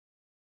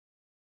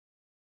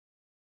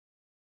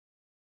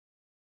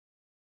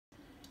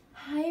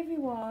Hi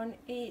everyone,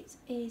 it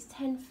is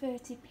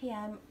 10:30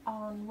 p.m.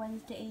 on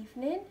Wednesday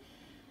evening.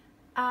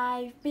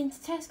 I've been to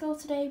Tesco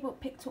today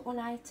but picked up one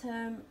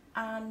item,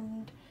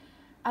 and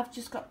I've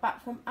just got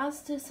back from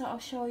Asda, so I'll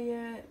show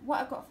you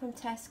what I got from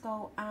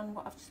Tesco and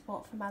what I've just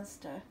bought from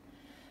Asda.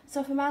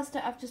 So from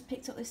Asda I've just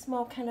picked up this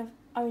small can of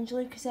orange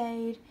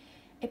Lucozade,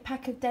 a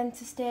pack of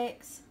Denta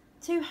sticks,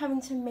 2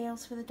 Harrington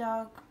meals for the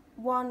dog,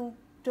 1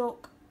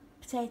 duck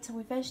potato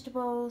with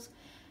vegetables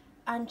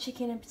and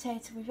chicken and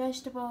potato with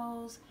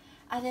vegetables.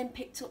 I then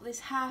picked up this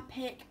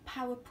Harpic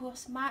Power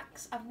Plus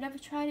Max. I've never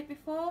tried it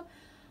before,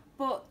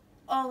 but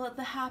all of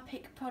the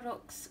Harpic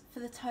products for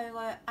the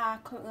toilet are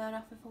currently on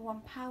offer for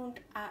 £1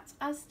 at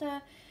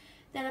Asda.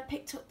 Then I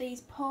picked up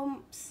these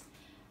pumps.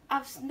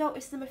 I've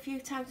noticed them a few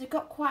times. They've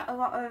got quite a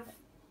lot of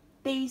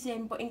these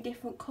in, but in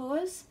different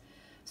colours.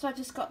 So I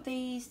just got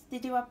these. They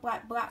do have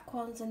like black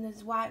ones and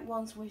there's white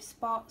ones with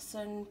spots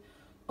and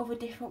other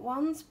different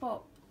ones,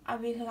 but I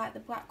really like the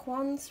black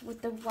ones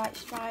with the white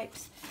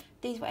stripes.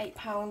 These were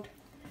 £8.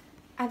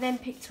 I then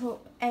picked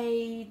up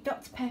a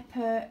Dr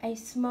Pepper, a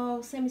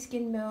small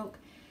semi-skimmed milk,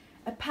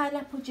 a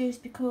pineapple juice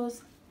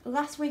because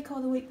last week or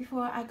the week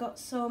before I got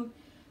some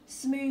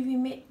smoothie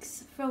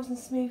mix, frozen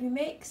smoothie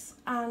mix,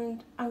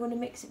 and I'm going to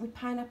mix it with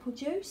pineapple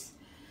juice.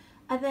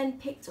 I then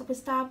picked up a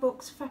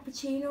Starbucks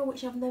Frappuccino,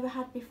 which I've never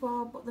had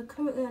before, but they're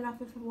currently on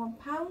offer for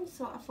 £1,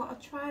 so I thought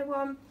I'd try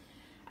one.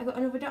 I got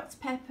another Dr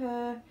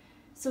Pepper,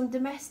 some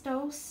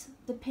Domestos,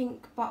 the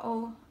pink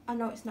bottle. I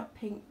know it's not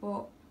pink,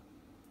 but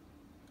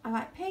I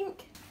like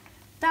pink.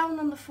 Down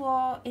on the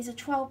floor is a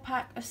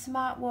 12-pack of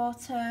Smart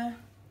Water,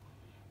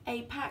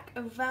 a pack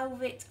of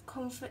Velvet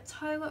Comfort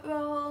Toilet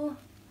Roll.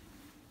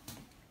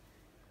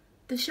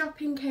 The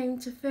shopping came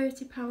to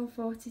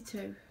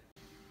 £30.42.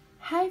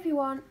 Hi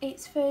everyone,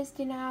 it's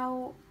Thursday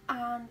now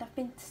and I've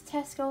been to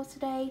Tesco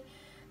today.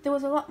 There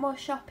was a lot more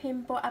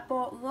shopping, but I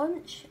bought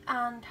lunch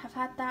and have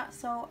had that,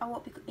 so I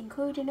won't be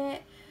including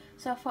it.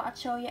 So I thought I'd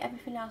show you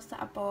everything else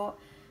that I bought.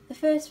 The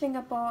first thing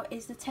I bought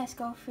is the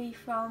Tesco Free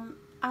From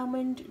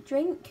Almond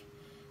Drink.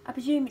 I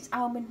presume it's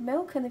almond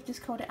milk and they've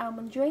just called it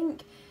almond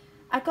drink.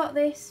 I got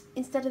this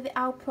instead of the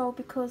Alpro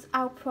because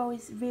Alpro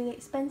is really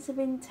expensive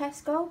in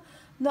Tesco.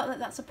 Not that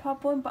that's a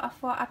problem, but I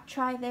thought I'd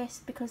try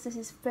this because this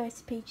is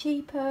 30p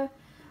cheaper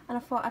and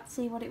I thought I'd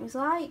see what it was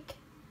like.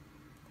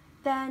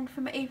 Then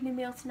for my evening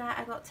meal tonight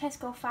I got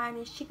Tesco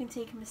Finest Chicken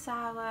Tikka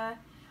Masala,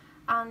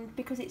 and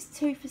because it's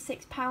 2 for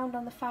 £6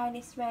 on the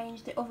Finest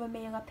range, the other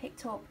meal I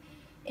picked up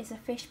is a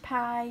fish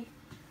pie,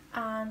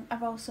 and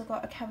I've also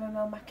got a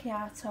caramel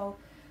macchiato.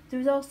 There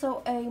was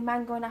also a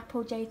mango and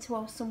apple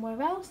J2O somewhere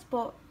else,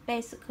 but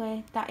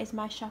basically that is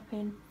my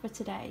shopping for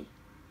today.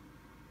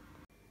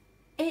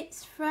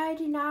 It's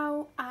Friday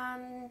now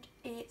and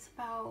it's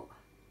about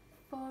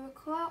 4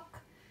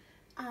 o'clock.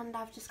 And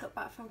I've just got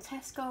back from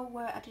Tesco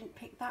where I didn't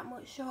pick that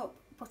much up,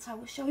 but I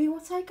will show you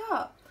what I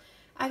got.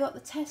 I got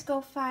the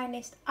Tesco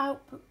Finest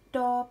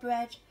Outdoor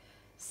Bread,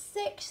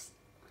 six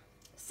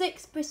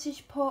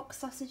British pork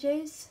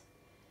sausages.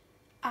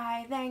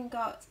 I then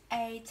got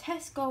a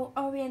Tesco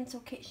Oriental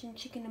Kitchen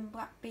chicken and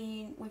black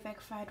bean with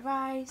egg fried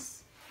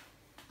rice.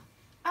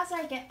 As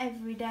I get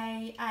every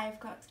day, I've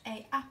got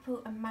a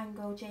apple and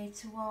mango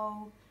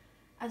J2O,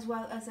 as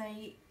well as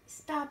a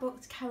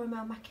Starbucks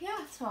caramel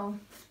macchiato.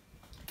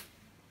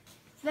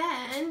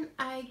 Then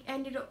I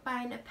ended up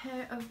buying a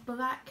pair of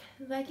black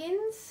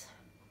leggings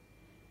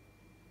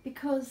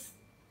because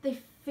they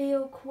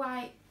feel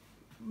quite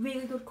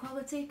really good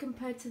quality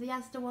compared to the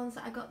Asda ones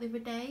that I got the other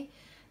day.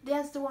 The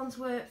Asda ones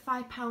were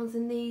 £5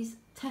 and these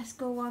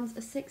Tesco ones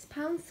are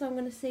 £6, so I'm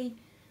going to see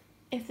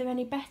if they're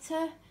any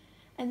better.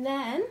 And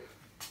then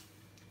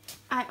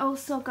I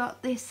also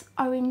got this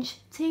orange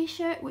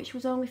t-shirt which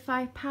was only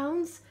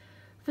 £5.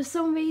 For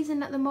some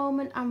reason at the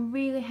moment I'm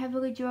really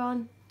heavily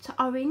drawn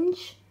to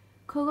orange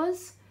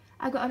colours.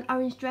 I got an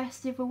orange dress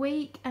the other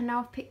week and now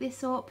I've picked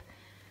this up,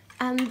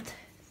 and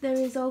there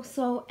is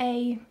also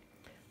a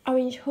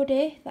orange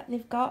hoodie that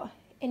they've got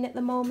in at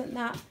the moment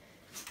that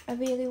I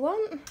really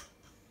want,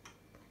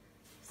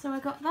 so I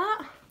got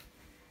that.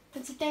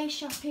 And today's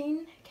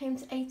shopping came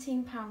to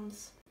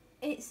 £18.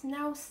 It's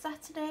now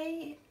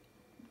Saturday,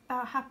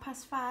 about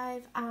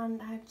 5:30,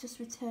 and I've just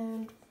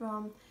returned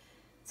from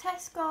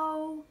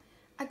Tesco.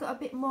 I got a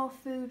bit more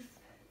food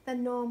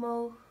than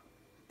normal,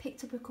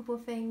 picked up a couple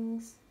of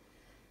things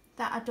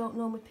that I don't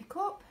normally pick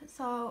up,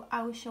 so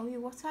I will show you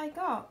what I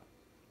got.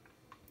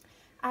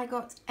 I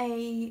got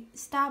a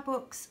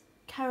Starbucks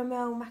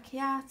caramel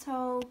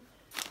macchiato,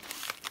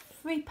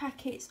 3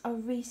 packets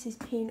of Reese's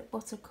peanut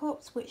butter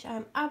cups, which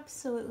I'm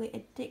absolutely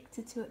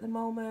addicted to at the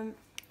moment,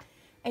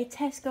 a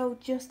Tesco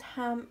Just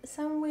Ham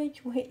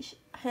sandwich, which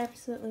I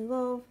absolutely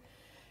love.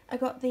 I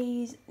got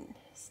these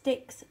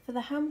sticks for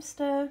the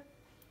hamster.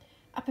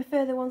 I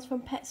prefer the ones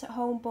from Pets at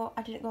Home, but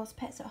I didn't go to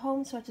Pets at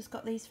Home, so I just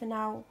got these for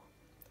now.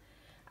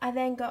 I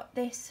then got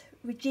this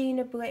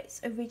Regina Blitz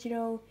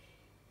original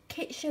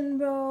kitchen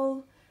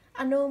roll.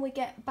 I normally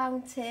get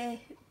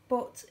Bounty,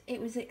 but it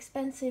was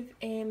expensive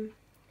in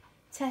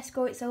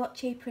Tesco. It's a lot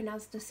cheaper in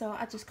Asda, so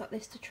I just got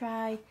this to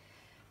try.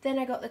 Then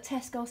I got the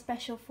Tesco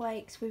Special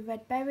Flakes with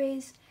red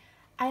berries.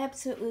 I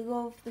absolutely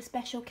love the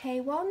Special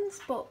K ones,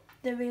 but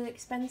they're really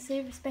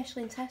expensive,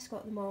 especially in Tesco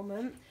at the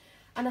moment.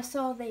 And I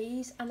saw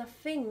these, and I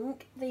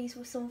think these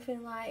were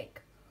something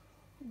like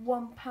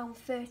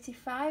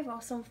 £1.35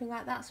 or something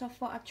like that, so I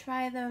thought I'd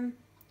try them.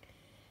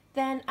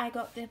 Then I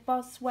got the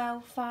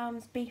Boswell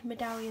Farms beef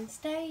medallion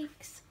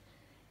steaks,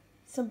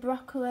 some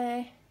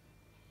broccoli,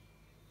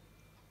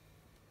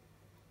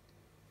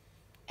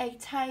 a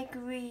Thai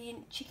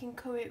green chicken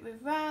curry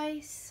with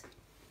rice.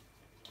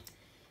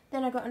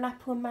 Then I got an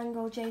apple and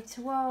mango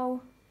J2O,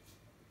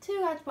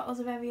 2 large bottles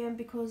of Evian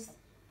because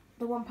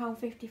they're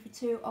 £1.50 for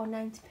 2 or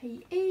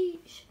 90p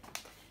each.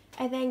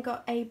 I then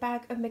got a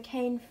bag of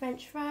McCain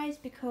French fries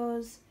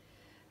because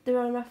they're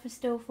on offer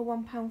still for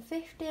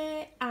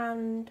 £1.50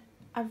 and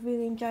I've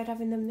really enjoyed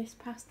having them this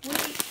past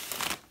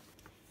week.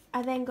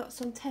 I then got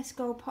some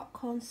Tesco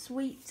popcorn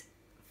sweet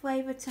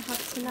flavour to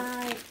have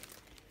tonight.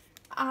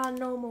 Our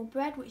normal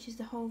bread, which is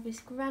the whole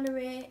Visk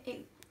granary.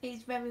 It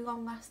is very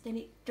long lasting,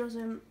 it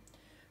doesn't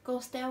go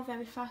stale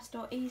very fast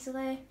or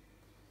easily.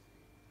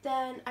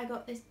 Then I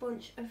got this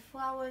bunch of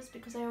flowers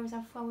because I always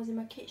have flowers in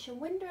my kitchen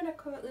window and I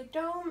currently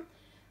don't.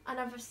 And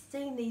I've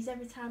seen these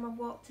every time I've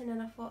walked in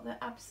and I thought they're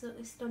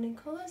absolutely stunning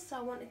colours, so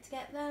I wanted to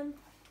get them.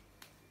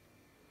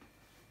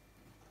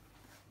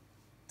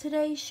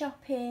 Today's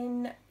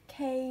shopping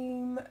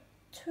came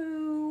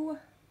to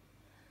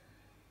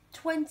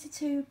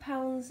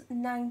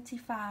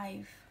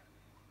 £22.95.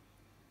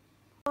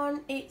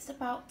 It's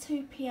about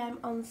 2 p.m.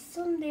 on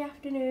Sunday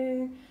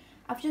afternoon.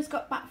 I've just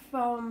got back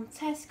from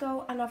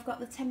Tesco and I've got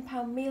the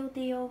 £10 meal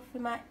deal for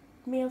my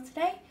meal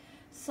today.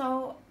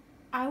 So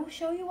I will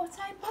show you what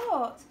I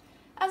bought.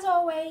 As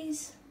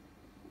always,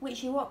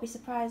 which you won't be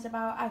surprised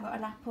about, I got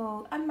an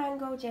apple and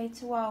mango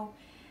J2O.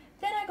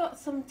 Then I got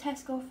some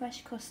Tesco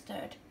fresh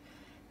custard.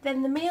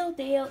 Then the meal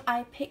deal,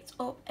 I picked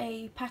up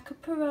a pack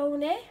of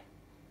pepperoni,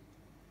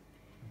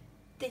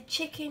 the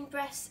chicken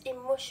breasts in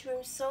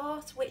mushroom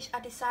sauce, which I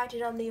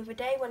decided on the other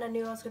day when I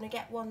knew I was going to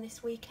get one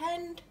this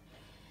weekend.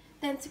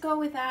 Then to go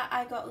with that,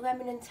 I got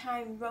lemon and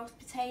thyme roast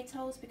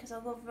potatoes because I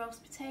love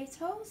roast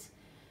potatoes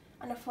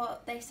and I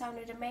thought they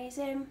sounded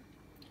amazing.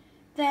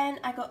 Then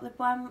I got the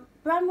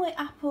Bramley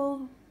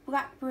apple,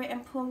 blackberry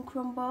and plum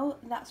crumble,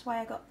 that's why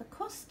I got the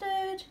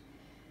custard.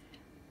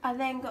 I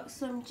then got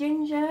some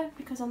ginger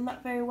because I'm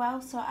not very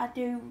well, so I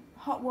do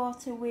hot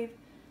water with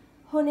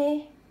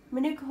honey,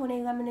 Manuka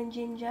honey, lemon and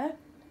ginger.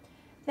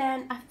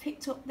 Then I've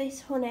picked up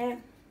this honey,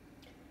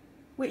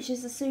 which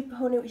is the super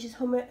honey, which is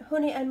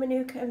honey and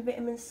Manuka and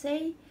vitamin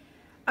C.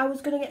 I was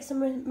going to get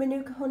some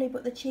Manuka honey,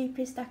 but the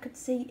cheapest I could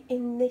see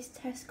in this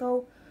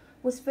Tesco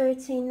was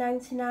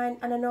 £13.99,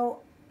 and I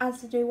know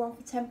Asda do one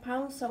for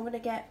 £10, so I'm going to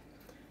get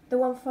the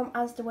one from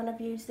Asda when I've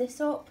used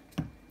this up.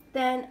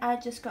 Then I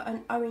just got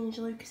an orange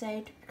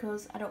Lucozade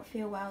because I don't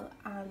feel well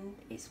and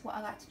it's what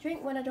I like to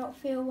drink when I don't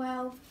feel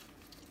well.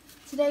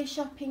 Today's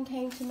shopping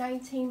came to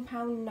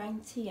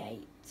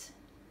 £19.98.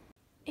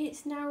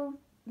 It's now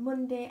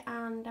Monday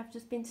and I've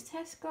just been to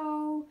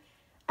Tesco.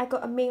 I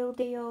got a meal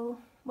deal.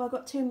 Well, I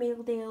got 2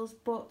 meal deals,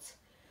 but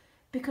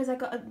because I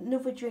got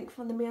another drink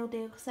from the meal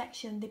deal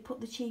section, they put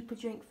the cheaper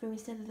drink through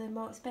instead of the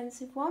more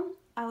expensive one.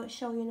 I'll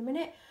show you in a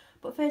minute.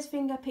 But first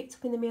thing I picked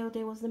up in the meal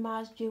deal was the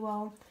Mars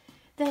Duo.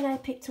 Then I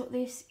picked up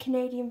this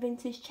Canadian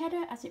vintage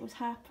cheddar as it was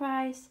half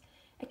price,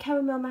 a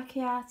caramel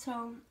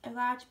macchiato, a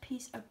large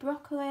piece of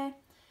broccoli,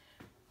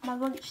 my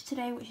lunch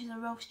today, which is a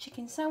roast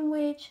chicken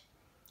sandwich,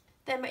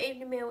 then my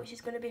evening meal, which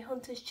is going to be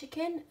Hunter's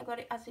chicken. I got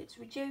it as it's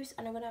reduced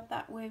and I'm going to have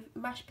that with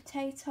mashed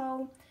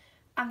potato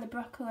and the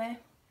broccoli.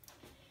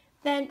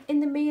 Then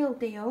in the meal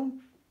deal,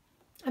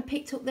 I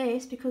picked up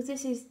this because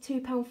this is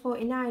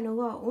 £2.49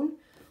 alone,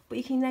 but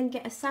you can then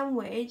get a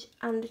sandwich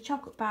and a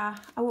chocolate bar.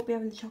 I won't be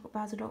having the chocolate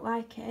bars, I don't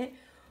like it.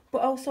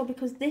 But also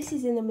because this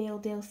is in the meal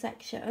deal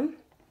section,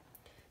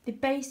 they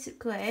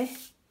basically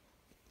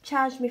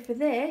charged me for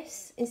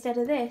this instead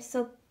of this.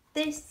 So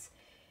this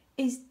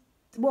is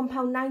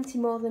 £1.90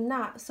 more than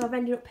that. So I've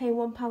ended up paying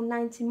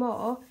 £1.90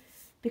 more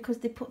because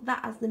they put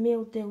that as the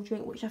meal deal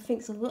drink, which I think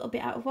is a little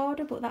bit out of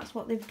order, but that's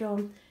what they've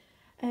done.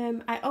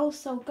 I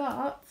also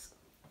got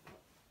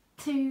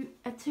a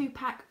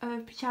 2-pack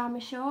of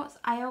pyjama shorts.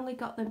 I only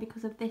got them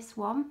because of this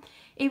one,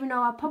 even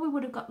though I probably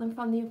would have got them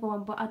from the other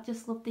one, but I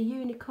just love the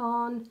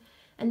unicorn.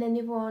 And then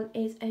the other one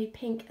is a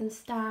pink and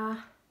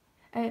star.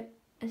 The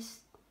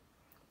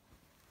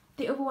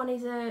other one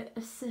is a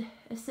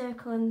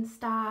circle and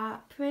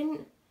star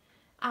print,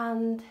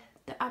 and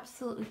they're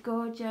absolutely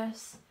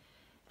gorgeous.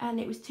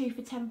 And it was 2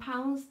 for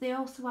 £10. They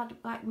also had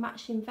like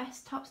matching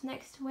vest tops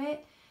next to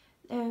it.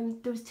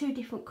 There was 2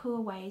 different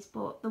colourways,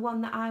 but the one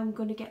that I'm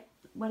going to get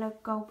when I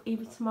go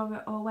either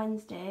tomorrow or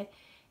Wednesday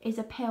is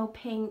a pale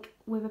pink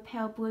with a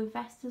pale blue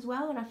vest as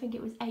well, and I think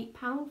it was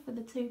 £8 for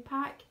the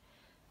 2-pack.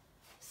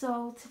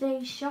 So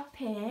today's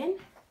shopping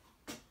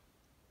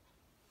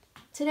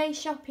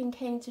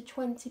came to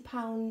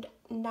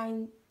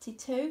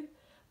 £20.92,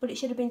 but it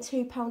should have been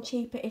 £2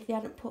 cheaper if they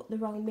hadn't put the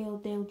wrong meal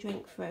deal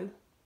drink through.